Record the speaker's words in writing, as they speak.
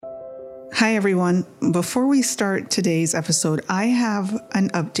Hi, everyone. Before we start today's episode, I have an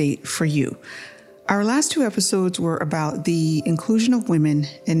update for you. Our last two episodes were about the inclusion of women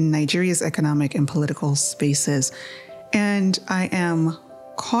in Nigeria's economic and political spaces, and I am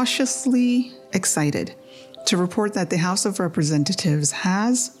cautiously excited to report that the House of Representatives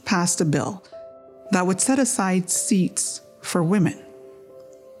has passed a bill that would set aside seats for women.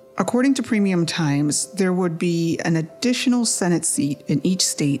 According to Premium Times, there would be an additional Senate seat in each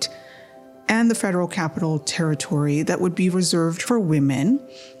state and the Federal Capital Territory that would be reserved for women,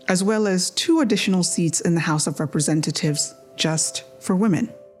 as well as 2 additional seats in the House of Representatives just for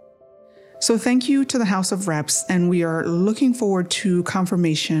women. So thank you to the House of Reps, and we are looking forward to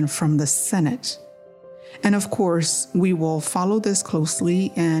confirmation from the Senate. And of course, we will follow this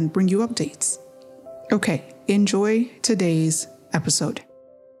closely and bring you updates. Okay, enjoy today's episode.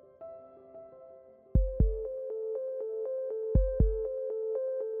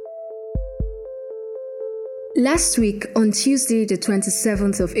 Last week, on Tuesday, the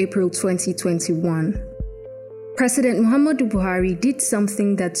 27th of April 2021, President Muhammadu Buhari did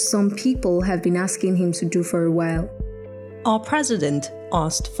something that some people have been asking him to do for a while. Our president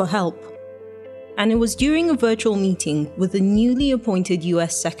asked for help. And it was during a virtual meeting with the newly appointed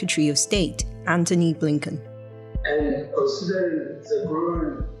U.S. Secretary of State, Antony Blinken. And considering the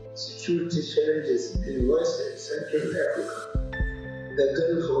growing security challenges in West and Central Africa,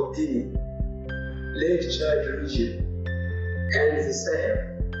 the Gulf of Guinea, Lake Chad region, and the Sahel,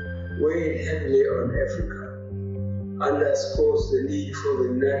 weighing heavily on Africa, underscores the need for the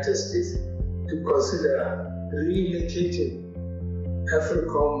United States to consider relocating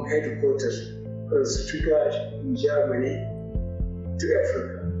AFRICOM headquarters from Stuttgart in Germany to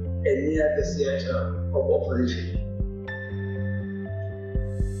Africa and near the theater of operation.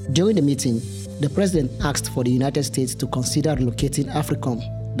 During the meeting, the president asked for the United States to consider relocating AFRICOM,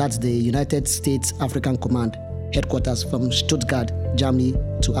 that's the United States African Command, headquarters from Stuttgart, Germany,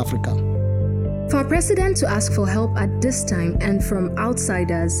 to Africa. For a president to ask for help at this time and from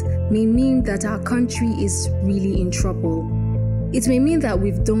outsiders may mean that our country is really in trouble. It may mean that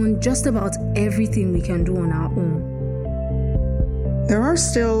we've done just about everything we can do on our own. There are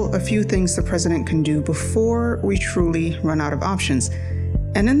still a few things the president can do before we truly run out of options.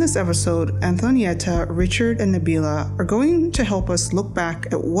 And in this episode, Antonietta, Richard, and Nabila are going to help us look back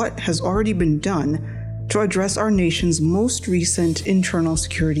at what has already been done to address our nation's most recent internal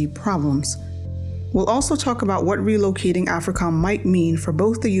security problems. We'll also talk about what relocating AFRICOM might mean for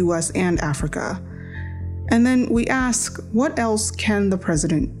both the U.S. and Africa. And then we ask, what else can the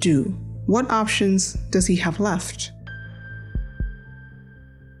president do? What options does he have left?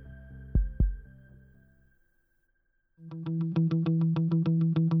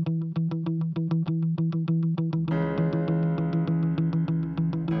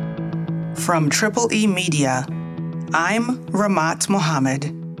 From Triple E Media, I'm Ramat Mohammed,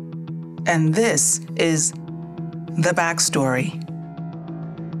 and this is The Backstory.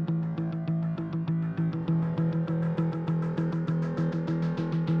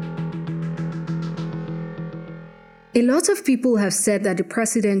 A lot of people have said that the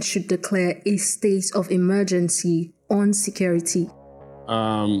president should declare a state of emergency on security.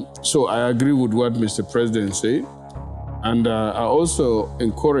 So I agree with what Mr. President said, and I also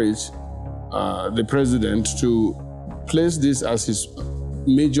encourage the president to place this as his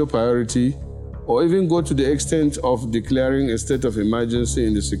major priority, or even go to the extent of declaring a state of emergency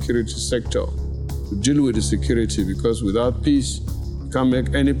in the security sector to deal with the security, because without peace, you can't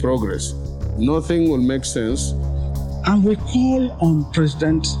make any progress. Nothing will make sense. And we call on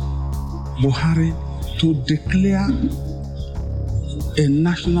President Buhari to declare a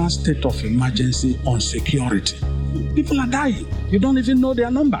national state of emergency on security. People are dying. You don't even know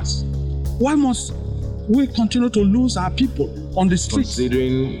their numbers. Why must we continue to lose our people on the streets?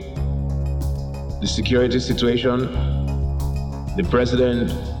 Considering the security situation, the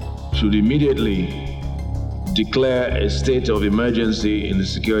president should immediately declare a state of emergency in the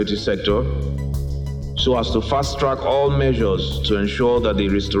security sector so as to fast-track all measures to ensure that the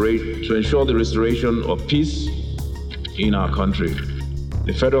restoration of peace in our country.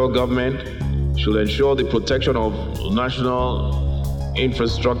 The federal government should ensure the protection of national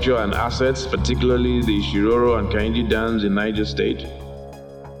infrastructure and assets, particularly the Shiroro and Kainji dams in Niger State.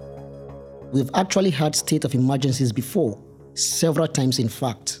 We've actually had state of emergencies before, several times in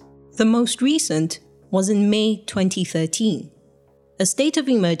fact. The most recent was in May 2013. A state of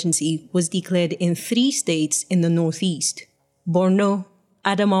emergency was declared in 3 states in the northeast: Borno,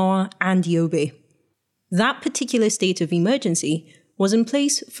 Adamawa, and Yobe. That particular state of emergency was in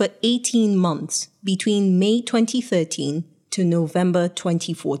place for 18 months between May 2013 to November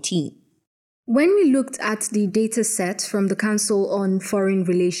 2014. When we looked at the data set from the Council on Foreign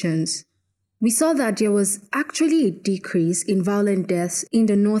Relations, we saw that there was actually a decrease in violent deaths in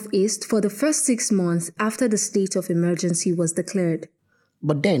the Northeast for the first 6 months after the state of emergency was declared.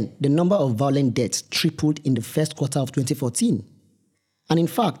 But then, the number of violent deaths tripled in the first quarter of 2014. And in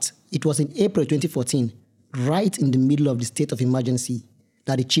fact, it was in April 2014, right in the middle of the state of emergency,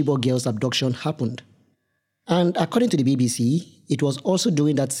 that the Chibok girls' abduction happened. And according to the BBC, it was also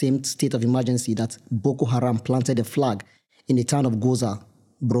during that same state of emergency that Boko Haram planted a flag in the town of Goza,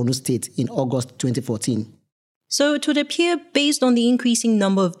 Borno State, in August 2014. So it would appear, based on the increasing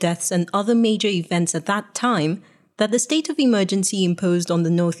number of deaths and other major events at that time, that the state of emergency imposed on the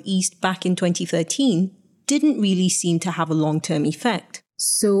Northeast back in 2013 didn't really seem to have a long-term effect.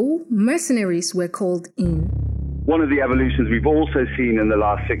 So, mercenaries were called in. One of the evolutions we've also seen in the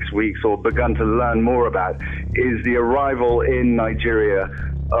last 6 weeks, or begun to learn more about, is the arrival in Nigeria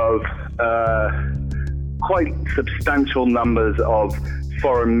of quite substantial numbers of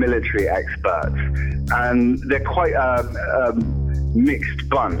foreign military experts. And they're quite a mixed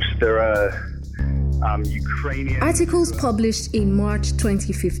bunch. There are Ukrainian... Articles published in March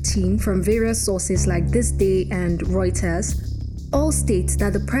 2015 from various sources like This Day and Reuters all state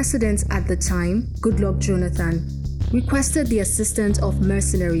that the president at the time, Goodluck Jonathan, requested the assistance of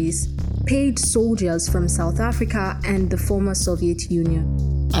mercenaries, paid soldiers from South Africa and the former Soviet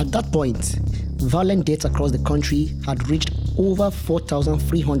Union. At that point, violent deaths across the country had reached over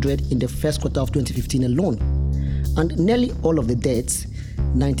 4,300 in the first quarter of 2015 alone. And nearly all of the deaths,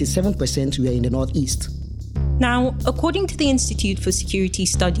 97%, were in the Northeast. Now, according to the Institute for Security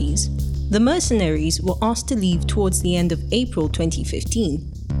Studies, the mercenaries were asked to leave towards the end of April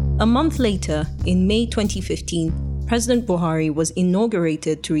 2015. A month later, in May 2015, President Buhari was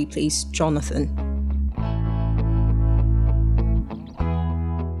inaugurated to replace Jonathan.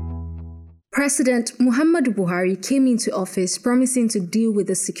 President Muhammadu Buhari came into office promising to deal with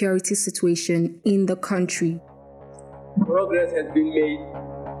the security situation in the country. Progress has been made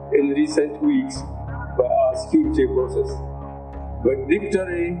in recent weeks by our security process, but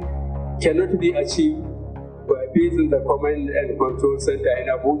victory cannot be achieved by building the command and control center in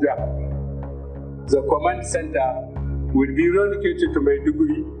Abuja. The command center will be relocated to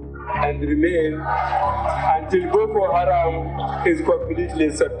Maiduguri and remain until Boko Haram is completely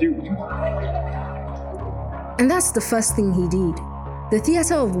subdued. And that's the first thing he did. The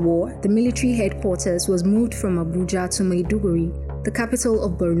theater of war, the military headquarters, was moved from Abuja to Maiduguri, the capital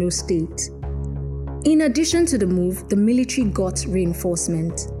of Borno State. In addition to the move, the military got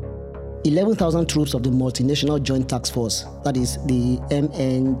reinforcement. 11,000 troops of the Multinational Joint Task Force, that is the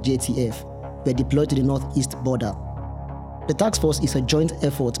MNJTF, were deployed to the northeast border. The task force is a joint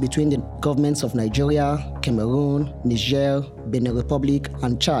effort between the governments of Nigeria, Cameroon, Niger, Benin Republic,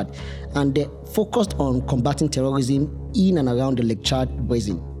 and Chad, and they focused on combating terrorism in and around the Lake Chad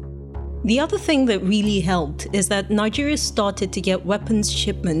basin. The other thing that really helped is that Nigeria started to get weapons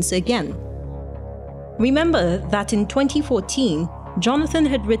shipments again. Remember that in 2014, Jonathan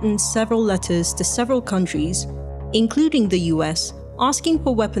had written several letters to several countries, including the US, asking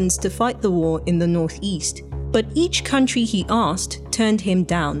for weapons to fight the war in the Northeast. But each country he asked turned him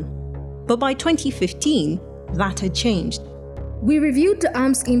down. But by 2015, that had changed. We reviewed the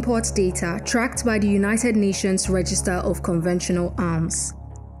arms import data tracked by the United Nations Register of Conventional Arms.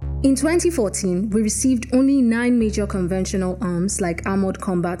 In 2014, we received only 9 major conventional arms like armored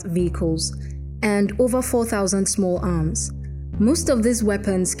combat vehicles and over 4,000 small arms. Most of these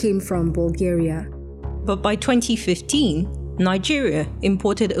weapons came from Bulgaria. But by 2015, Nigeria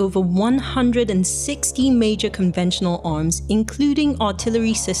imported over 160 major conventional arms, including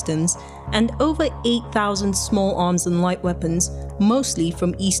artillery systems, and over 8,000 small arms and light weapons, mostly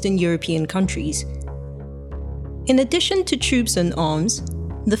from Eastern European countries. In addition to troops and arms,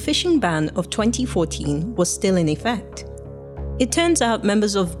 the fishing ban of 2014 was still in effect. It turns out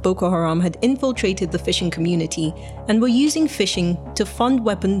members of Boko Haram had infiltrated the fishing community and were using fishing to fund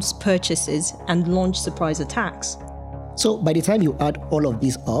weapons purchases and launch surprise attacks. So by the time you add all of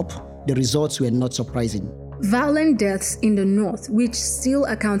this up, the results were not surprising. Violent deaths in the north, which still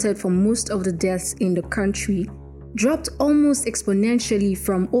accounted for most of the deaths in the country, dropped almost exponentially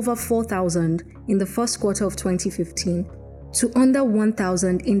from over 4,000 in the first quarter of 2015 to under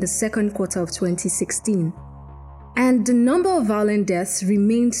 1,000 in the second quarter of 2016. And the number of violent deaths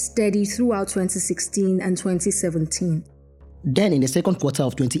remained steady throughout 2016 and 2017. Then in the second quarter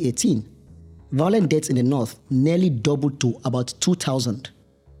of 2018, violent deaths in the north nearly doubled to about 2,000.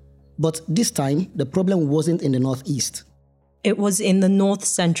 But this time, the problem wasn't in the northeast. It was in the north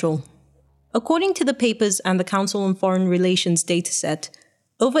central. According to the papers and the Council on Foreign Relations dataset,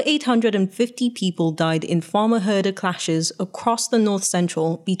 Over 850 people died in farmer-herder clashes across the North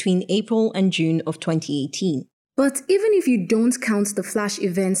Central between April and June of 2018. But even if you don't count the flash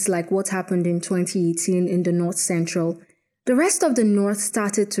events like what happened in 2018 in the North Central, the rest of the North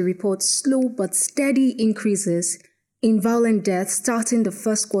started to report slow but steady increases in violent deaths starting the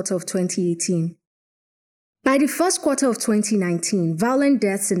first quarter of 2018. By the first quarter of 2019, violent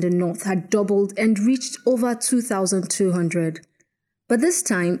deaths in the North had doubled and reached over 2,200. But this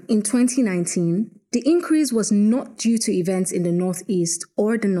time, in 2019, the increase was not due to events in the Northeast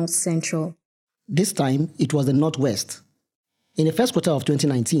or the North Central. This time, it was the Northwest. In the first quarter of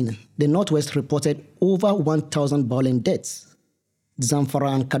 2019, the Northwest reported over 1,000 violent deaths.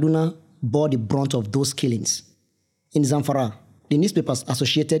 Zamfara and Kaduna bore the brunt of those killings. In Zamfara, the newspapers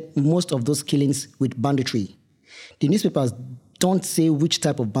associated most of those killings with banditry. The newspapers don't say which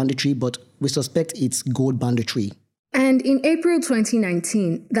type of banditry, but we suspect it's gold banditry. And in April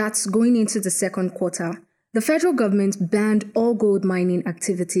 2019, that's going into the second quarter, the federal government banned all gold mining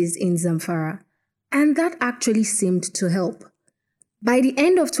activities in Zamfara. And that actually seemed to help. By the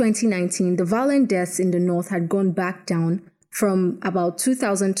end of 2019, the violent deaths in the North had gone back down from about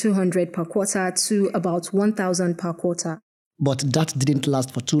 2,200 per quarter to about 1,000 per quarter. But that didn't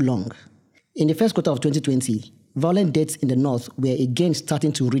last for too long. In the first quarter of 2020, violent deaths in the North were again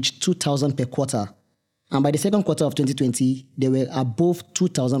starting to reach 2,000 per quarter. And by the second quarter of 2020, they were above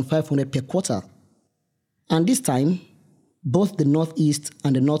 2,500 per quarter. And this time, both the Northeast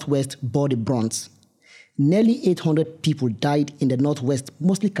and the Northwest bore the brunt. Nearly 800 people died in the Northwest,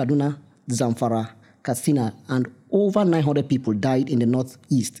 mostly Kaduna, Zamfara, Katsina, and over 900 people died in the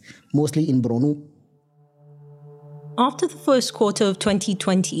Northeast, mostly in Borno. After the first quarter of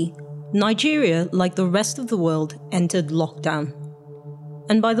 2020, Nigeria, like the rest of the world, entered lockdown.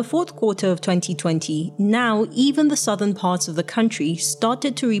 And by the fourth quarter of 2020, now even the southern parts of the country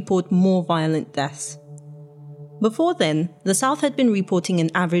started to report more violent deaths. Before then, the South had been reporting an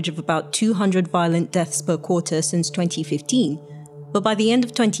average of about 200 violent deaths per quarter since 2015, but by the end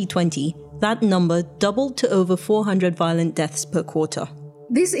of 2020, that number doubled to over 400 violent deaths per quarter.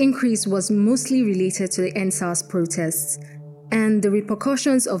 This increase was mostly related to the EndSARS protests, and the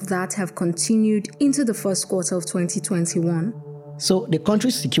repercussions of that have continued into the first quarter of 2021. So the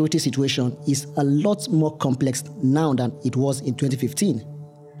country's security situation is a lot more complex now than it was in 2015.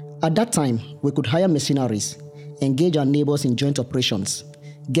 At that time, we could hire mercenaries, engage our neighbors in joint operations,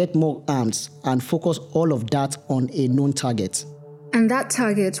 get more arms, and focus all of that on a known target. And that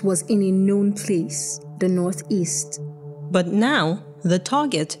target was in a known place, the Northeast. But now, the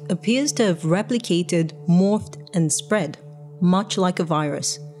target appears to have replicated, morphed, and spread, much like a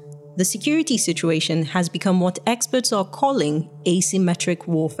virus. The security situation has become what experts are calling asymmetric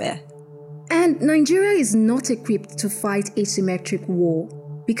warfare. And Nigeria is not equipped to fight asymmetric war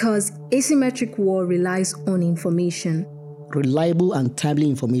because asymmetric war relies on information. Reliable and timely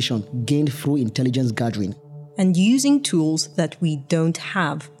information gained through intelligence gathering. And using tools that we don't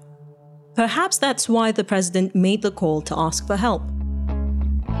have. Perhaps that's why the president made the call to ask for help.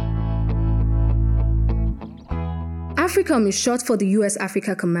 AFRICOM is short for the US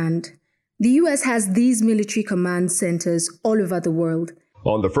Africa Command. The US has these military command centers all over the world.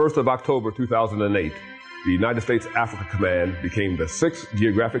 On the 1st of October 2008, the United States Africa Command became the 6th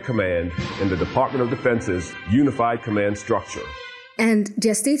geographic command in the Department of Defense's unified command structure. And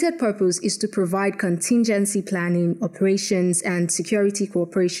their stated purpose is to provide contingency planning, operations, and security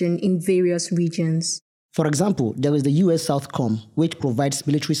cooperation in various regions. For example, there is the US Southcom, which provides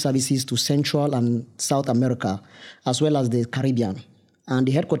military services to Central and South America, as well as the Caribbean. And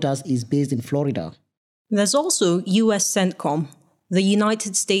the headquarters is based in Florida. There's also US CENTCOM, the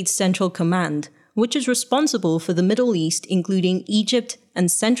United States Central Command, which is responsible for the Middle East, including Egypt and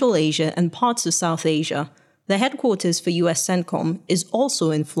Central Asia and parts of South Asia. The headquarters for US CENTCOM is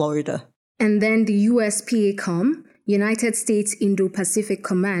also in Florida. And then the USPACOM, United States Indo-Pacific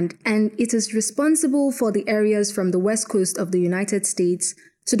Command, and it is responsible for the areas from the west coast of the United States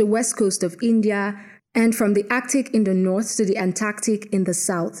to the west coast of India, and from the Arctic in the north to the Antarctic in the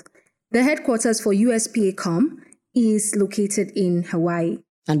south. The headquarters for USPACOM is located in Hawaii.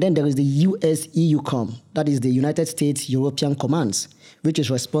 And then there is the US-EUCOM, that is the United States European Commands, which is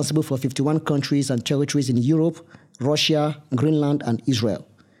responsible for 51 countries and territories in Europe, Russia, Greenland, and Israel.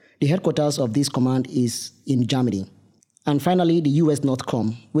 The headquarters of this command is in Germany. And finally, the US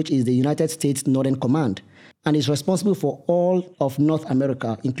NORTHCOM, which is the United States Northern Command, and is responsible for all of North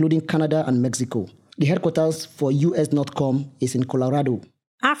America, including Canada and Mexico. The headquarters for US NORTHCOM is in Colorado.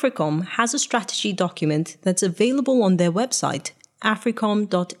 AFRICOM has a strategy document that's available on their website,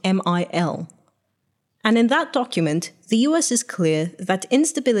 africom.mil. And in that document, the US is clear that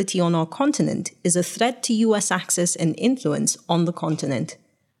instability on our continent is a threat to US access and influence on the continent.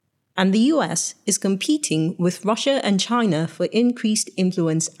 And the US is competing with Russia and China for increased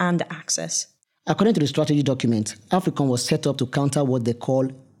influence and access. According to the strategy document, AFRICOM was set up to counter what they call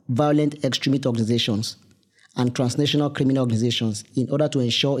violent extremist organizations and transnational criminal organizations in order to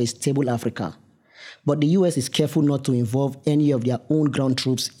ensure a stable Africa. But the US is careful not to involve any of their own ground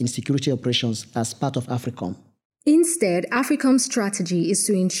troops in security operations as part of AFRICOM. Instead, AFRICOM's strategy is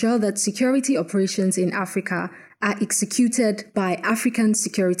to ensure that security operations in Africa are executed by African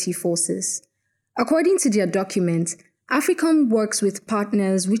security forces. According to their document, AFRICOM works with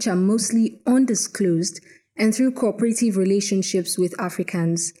partners which are mostly undisclosed and through cooperative relationships with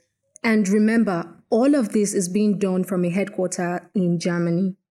Africans. And remember, all of this is being done from a headquarters in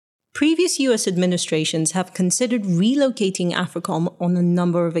Germany. Previous US administrations have considered relocating AFRICOM on a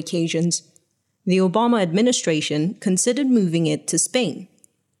number of occasions. The Obama administration considered moving it to Spain.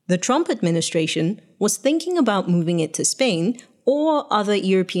 The Trump administration was thinking about moving it to Spain or other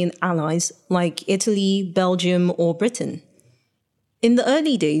European allies like Italy, Belgium, or Britain. In the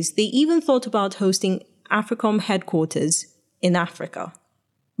early days, they even thought about hosting AFRICOM headquarters in Africa.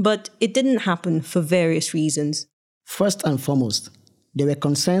 But it didn't happen for various reasons. First and foremost, there were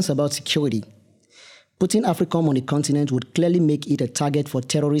concerns about security. Putting AFRICOM on the continent would clearly make it a target for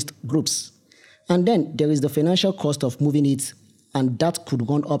terrorist groups. And then there is the financial cost of moving it, and that could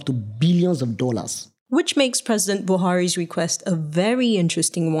run up to billions of dollars. Which makes President Buhari's request a very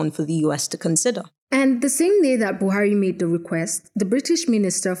interesting one for the US to consider. And the same day that Buhari made the request, the British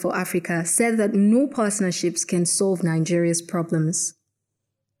Minister for Africa said that no partnerships can solve Nigeria's problems.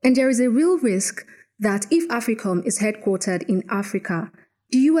 And there is a real risk that if AFRICOM is headquartered in Africa,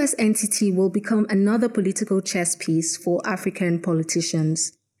 the US entity will become another political chess piece for African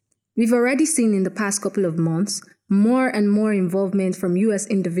politicians. We've already seen in the past couple of months more and more involvement from US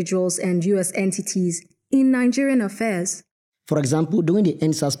individuals and US entities in Nigerian affairs. For example, during the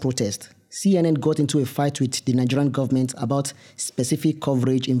EndSARS protest, CNN got into a fight with the Nigerian government about specific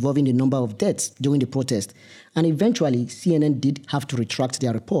coverage involving the number of deaths during the protest, and eventually CNN did have to retract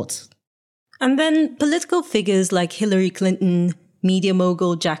their reports. And then political figures like Hillary Clinton, media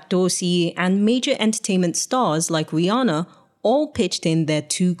mogul Jack Dorsey, and major entertainment stars like Rihanna all pitched in their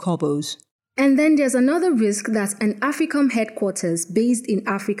 2 kobos. And then there's another risk that an AFRICOM headquarters based in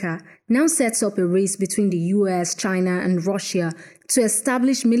Africa now sets up a race between the US, China, and Russia to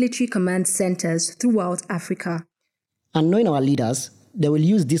establish military command centers throughout Africa. And knowing our leaders, they will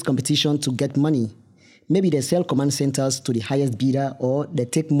use this competition to get money. Maybe they sell command centers to the highest bidder, or they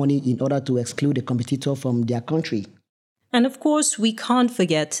take money in order to exclude a competitor from their country. And of course, we can't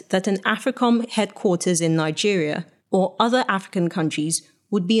forget that an AFRICOM headquarters in Nigeria or other African countries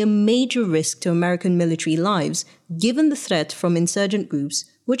would be a major risk to American military lives, given the threat from insurgent groups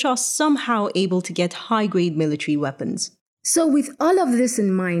which are somehow able to get high-grade military weapons. So with all of this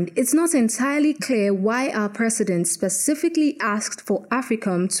in mind, it's not entirely clear why our president specifically asked for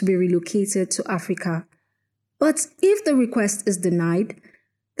AFRICOM to be relocated to Africa. But if the request is denied,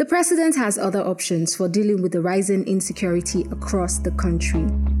 the president has other options for dealing with the rising insecurity across the country.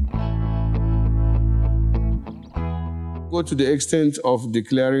 Go to the extent of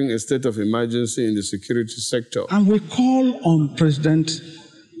declaring a state of emergency in the security sector. And we call on President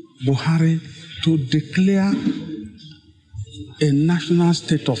Buhari to declare a national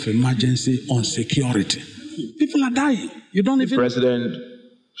state of emergency on security. People are dying. You don't even... The president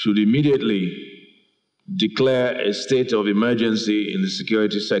should immediately declare a state of emergency in the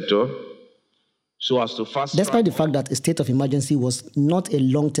security sector so as to fast... Despite the fact that a state of emergency was not a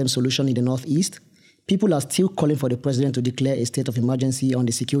long-term solution in the Northeast, people are still calling for the president to declare a state of emergency on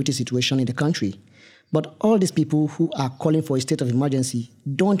the security situation in the country. But all these people who are calling for a state of emergency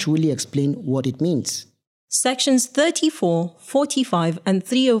don't really explain what it means. Sections 34, 45, and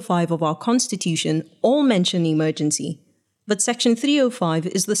 305 of our Constitution all mention emergency. But Section 305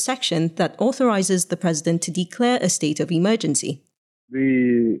 is the section that authorizes the president to declare a state of emergency.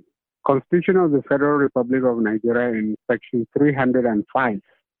 The Constitution of the Federal Republic of Nigeria in Section 305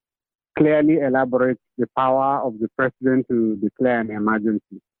 clearly elaborates the power of the president to declare an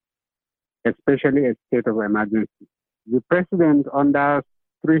emergency, especially a state of emergency. The president under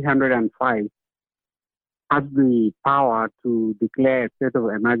 305 has the power to declare a state of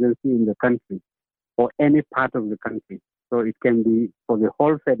emergency in the country or any part of the country. So it can be for the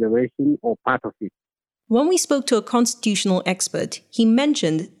whole federation or part of it. When we spoke to a constitutional expert, he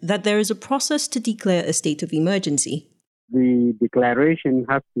mentioned that there is a process to declare a state of emergency. The declaration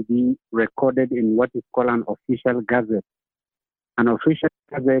has to be recorded in what is called an official gazette. An official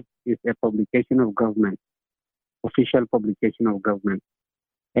gazette is a publication of government, official publication of government,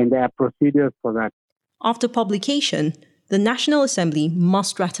 and there are procedures for that. After publication, the National Assembly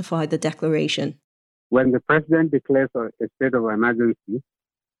must ratify the declaration. When the president declares a state of emergency,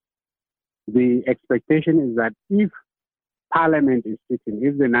 the expectation is that if Parliament is sitting,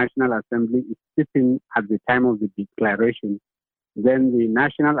 if the National Assembly is sitting at the time of the declaration, then the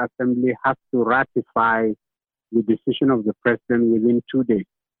National Assembly has to ratify the decision of the president within 2 days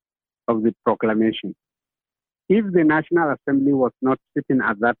of the proclamation. If the National Assembly was not sitting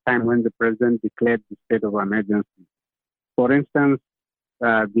at that time when the president declared the state of emergency, for instance,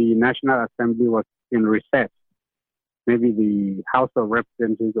 the National Assembly was in recess, maybe the House of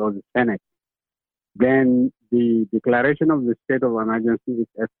Representatives or the Senate, then the declaration of the state of emergency is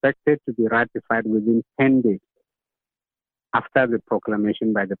expected to be ratified within 10 days after the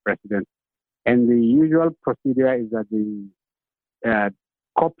proclamation by the president. And the usual procedure is that the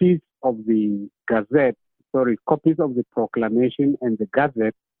copies of the proclamation and the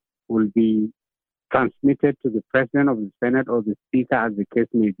gazette will be transmitted to the president of the Senate or the speaker, as the case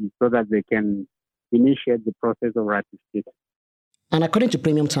may be, so that they can initiate the process of ratification. And according to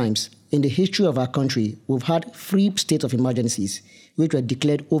Premium Times, in the history of our country, we've had 3 states of emergencies which were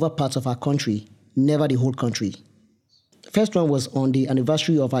declared over parts of our country, never the whole country. The first one was on the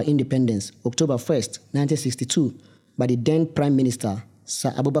anniversary of our independence, October 1st, 1962, by the then Prime Minister, Sir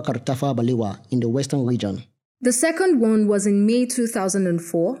Abubakar Tafawa Balewa, in the Western region. The second one was in May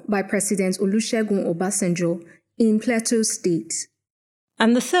 2004 by President Olusegun Obasanjo in Plateau State.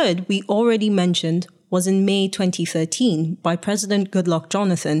 And the third, we already mentioned, was in May 2013 by President Goodluck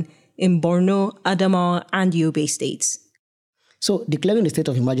Jonathan in Borno, Adamawa, and Yobe states. So declaring the state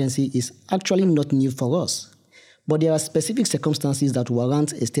of emergency is actually not new for us. But there are specific circumstances that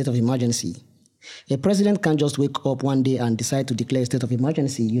warrant a state of emergency. A president can't just wake up one day and decide to declare a state of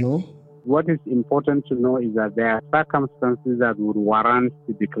emergency, you know. What is important to know is that there are circumstances that would warrant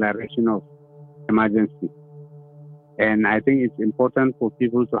the declaration of emergency. And I think it's important for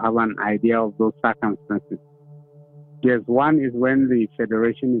people to have an idea of those circumstances. Yes, one is when the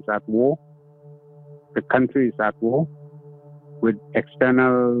federation is at war, the country is at war with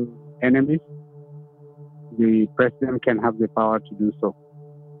external enemies. The president can have the power to do so.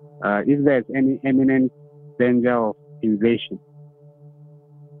 If there's any imminent danger of invasion,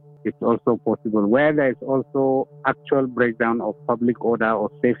 it's also possible. Where there is also actual breakdown of public order or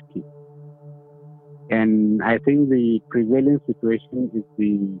safety. And I think the prevailing situation is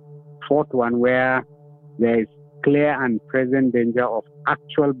the fourth one, where there is clear and present danger of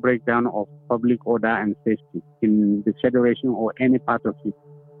actual breakdown of public order and safety in the federation or any part of it,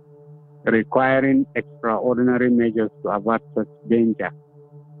 requiring extraordinary measures to avert such danger.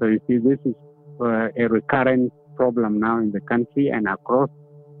 So you see, this is a recurrent problem now in the country and across,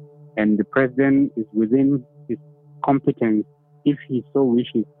 and the president is within his competence, if he so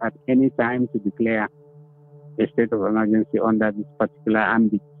wishes, at any time to declare a state of emergency under this particular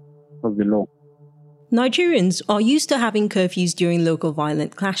ambit of the law. Nigerians are used to having curfews during local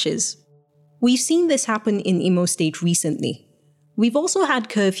violent clashes. We've seen this happen in Imo State recently. We've also had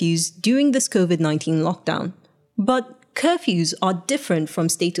curfews during this COVID-19 lockdown. But curfews are different from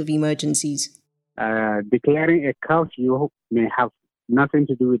state of emergencies. Declaring a curfew may have nothing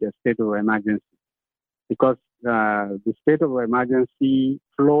to do with a state of emergency, because the state of emergency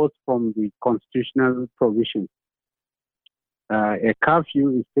flows from the constitutional provisions. A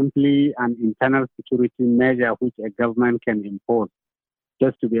curfew is simply an internal security measure which a government can impose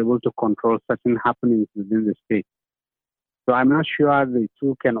just to be able to control certain happenings within the state. So I'm not sure the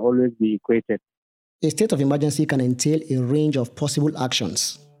two can always be equated. A state of emergency can entail a range of possible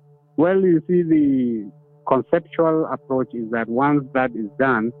actions. Well, you see, the conceptual approach is that once that is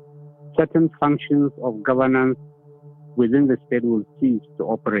done, certain functions of governance within the state will cease to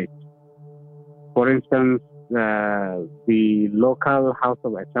operate. For instance, the local House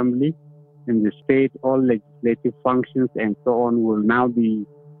of Assembly in the state, all legislative functions and so on will now be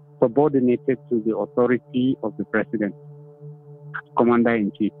subordinated to the authority of the president,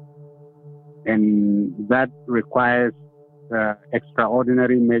 commander-in-chief. And that requires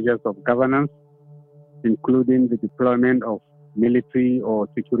extraordinary measures of governance, including the deployment of military or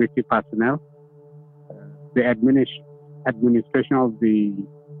security personnel, the administration of the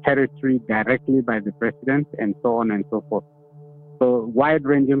territory directly by the president, and so on and so forth. So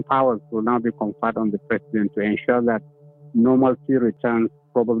wide-ranging powers will now be conferred on the president to ensure that normalcy returns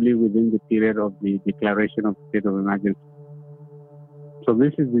probably within the period of the declaration of state of emergency. So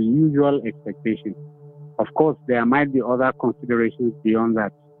this is the usual expectation. Of course, there might be other considerations beyond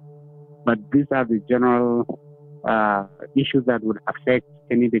that, but these are the general issues that would affect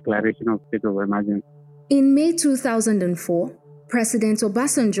any declaration of state of emergency. In May 2004, President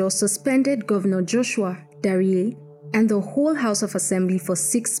Obasanjo suspended Governor Joshua Darie and the whole House of Assembly for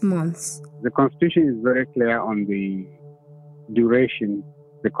 6 months. The Constitution is very clear on the duration.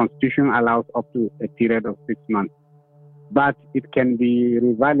 The Constitution allows up to a period of 6 months, but it can be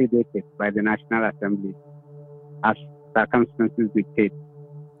revalidated by the National Assembly as circumstances dictate.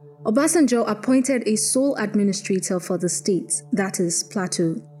 Obasanjo appointed a sole administrator for the state, that is,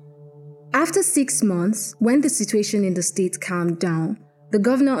 Plateau. After 6 months, when the situation in the state calmed down, the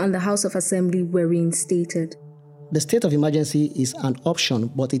governor and the House of Assembly were reinstated. The state of emergency is an option,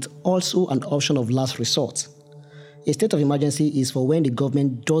 but it's also an option of last resort. A state of emergency is for when the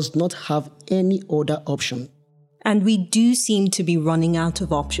government does not have any other option. And we do seem to be running out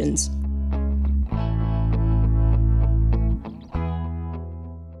of options.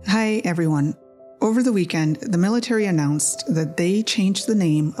 Hi, everyone. Over the weekend, the military announced that they changed the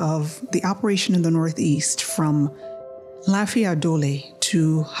name of the operation in the Northeast from Lafia Dole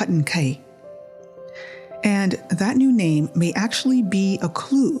to Hutton Kai. And that new name may actually be a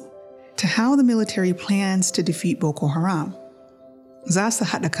clue to how the military plans to defeat Boko Haram. Zasa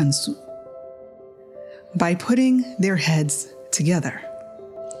Hada Kansu. By putting their heads together.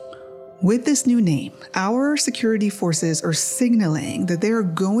 With this new name, our security forces are signaling that they are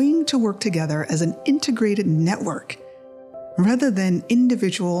going to work together as an integrated network rather than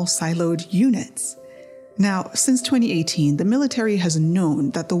individual siloed units. Now, since 2018, the military has known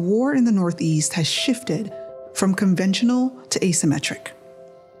that the war in the Northeast has shifted from conventional to asymmetric.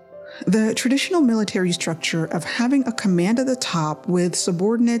 The traditional military structure of having a command at the top with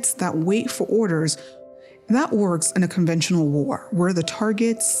subordinates that wait for orders, that works in a conventional war where the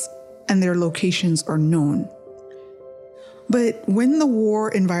targets and their locations are known. But when the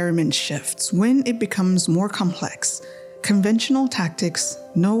war environment shifts, when it becomes more complex, conventional tactics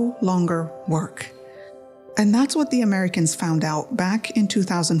no longer work. And that's what the Americans found out back in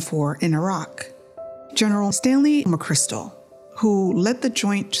 2004 in Iraq. General Stanley McChrystal, who led the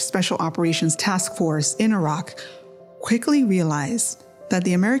Joint Special Operations Task Force in Iraq, quickly realized that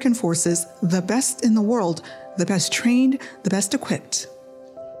the American forces, the best in the world, the best trained, the best equipped,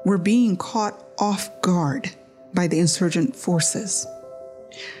 were being caught off guard by the insurgent forces.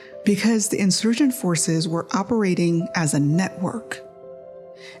 Because the insurgent forces were operating as a network.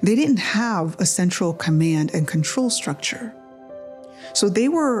 They didn't have a central command and control structure. So they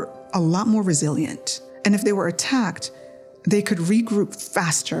were a lot more resilient. And if they were attacked, they could regroup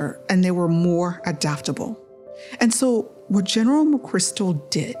faster and they were more adaptable. And so what General McChrystal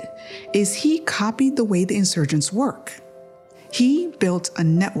did is he copied the way the insurgents work. He built a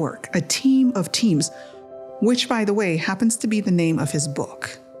network, a team of teams, which, by the way, happens to be the name of his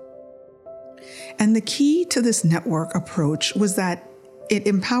book. And the key to this network approach was that it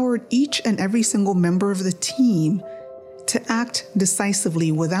empowered each and every single member of the team to act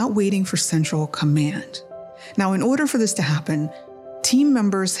decisively without waiting for central command. Now, in order for this to happen, team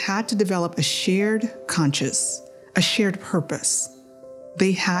members had to develop a shared conscience, a shared purpose.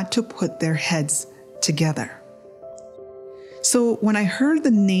 They had to put their heads together. So when I heard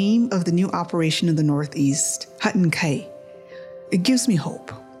the name of the new operation in the Northeast, Hutton Kai, it gives me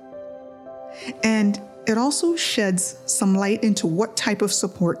hope. And it also sheds some light into what type of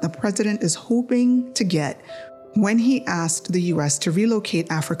support the president is hoping to get when he asked the U.S. to relocate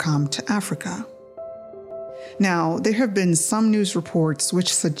AFRICOM to Africa. Now, there have been some news reports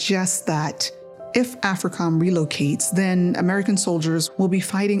which suggest that if AFRICOM relocates, then American soldiers will be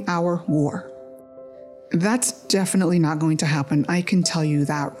fighting our war. That's definitely not going to happen. I can tell you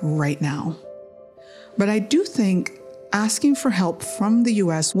that right now. But I do think asking for help from the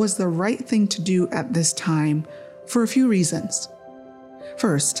U.S. was the right thing to do at this time for a few reasons.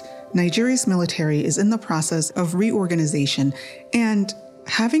 First, Nigeria's military is in the process of reorganization, and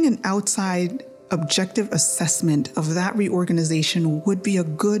having an outside objective assessment of that reorganization would be a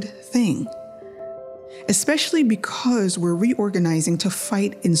good thing, especially because we're reorganizing to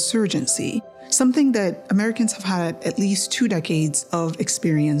fight insurgency, something that Americans have had at least 2 decades of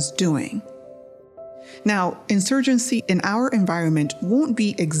experience doing. Now, insurgency in our environment won't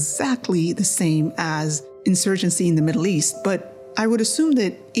be exactly the same as insurgency in the Middle East, but I would assume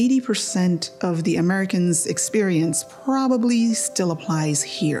that 80% of the Americans' experience probably still applies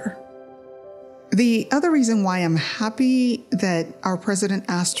here. The other reason why I'm happy that our president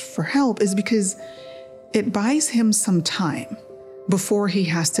asked for help is because it buys him some time before he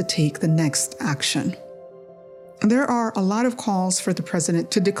has to take the next action. There are a lot of calls for the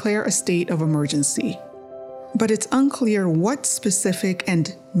president to declare a state of emergency. but it's unclear what specific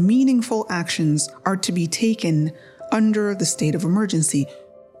and meaningful actions are to be taken under the state of emergency.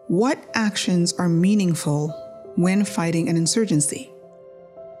 What actions are meaningful when fighting an insurgency?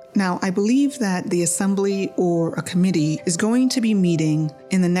 Now, I believe that the Assembly or a committee is going to be meeting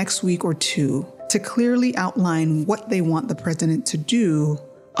in the next week or two to clearly outline what they want the president to do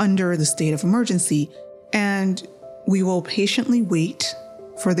under the state of emergency, and we will patiently wait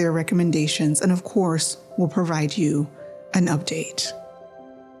for their recommendations, and of course, we'll provide you an update.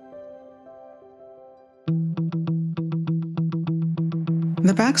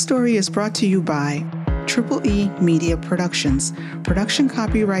 The Backstory is brought to you by Triple E Media Productions. Production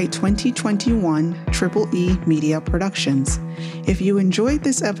copyright 2021 Triple E Media Productions. If you enjoyed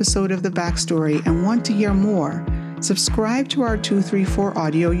this episode of The Backstory and want to hear more, subscribe to our 234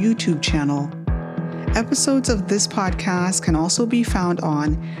 Audio YouTube channel. Episodes of this podcast can also be found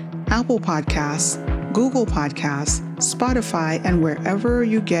on Apple Podcasts, Google Podcasts, Spotify, and wherever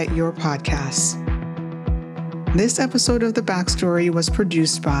you get your podcasts. This episode of The Backstory was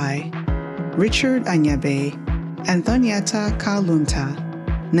produced by Richard Anyabe, Antonietta Kalunta,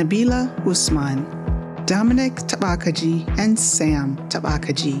 Nabila Usman, Dominic Tabakaji, and Sam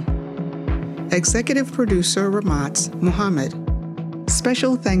Tabakaji. Executive producer Ramat Muhammad.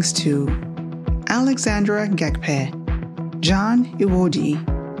 Special thanks to Alexandra Gekpe, John Iwodi,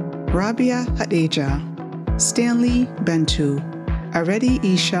 Rabia Hadeja, Stanley Bentu, Aredi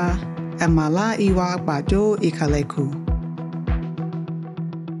Isha, and Mala Iwa Bado Ikaleku.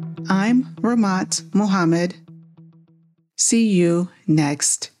 I'm Ramat Muhammad. See you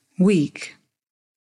next week.